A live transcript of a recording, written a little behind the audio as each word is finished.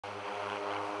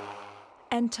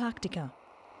Antarctica,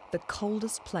 the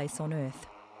coldest place on Earth.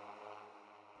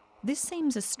 This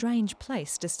seems a strange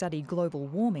place to study global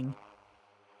warming.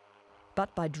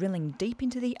 But by drilling deep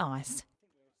into the ice,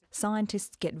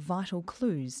 scientists get vital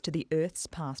clues to the Earth's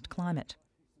past climate.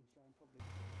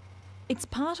 It's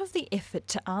part of the effort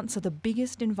to answer the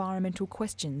biggest environmental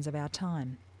questions of our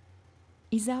time.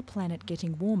 Is our planet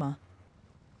getting warmer?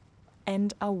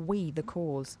 And are we the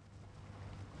cause?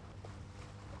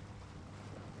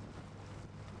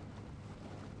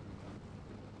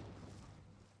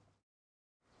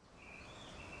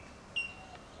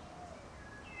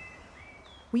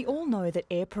 We all know that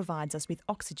air provides us with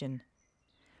oxygen,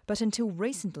 but until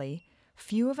recently,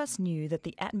 few of us knew that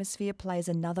the atmosphere plays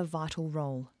another vital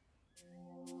role.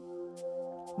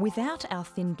 Without our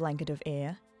thin blanket of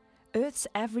air, Earth's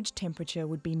average temperature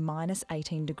would be minus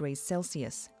 18 degrees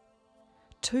Celsius,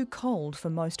 too cold for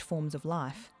most forms of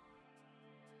life.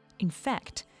 In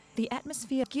fact, the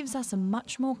atmosphere gives us a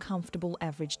much more comfortable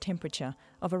average temperature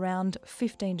of around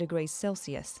 15 degrees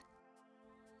Celsius.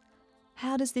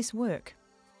 How does this work?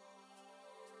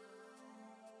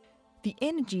 The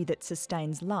energy that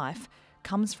sustains life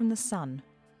comes from the sun,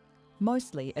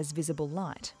 mostly as visible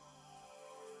light.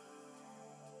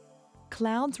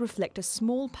 Clouds reflect a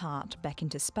small part back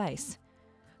into space,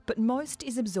 but most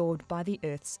is absorbed by the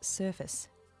Earth's surface.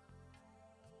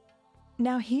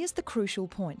 Now here's the crucial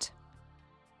point.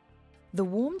 The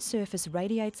warm surface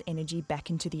radiates energy back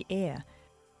into the air,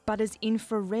 but as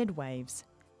infrared waves,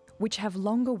 which have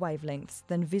longer wavelengths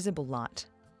than visible light.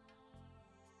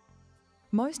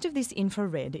 Most of this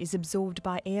infrared is absorbed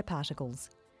by air particles,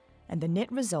 and the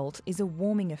net result is a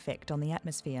warming effect on the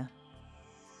atmosphere.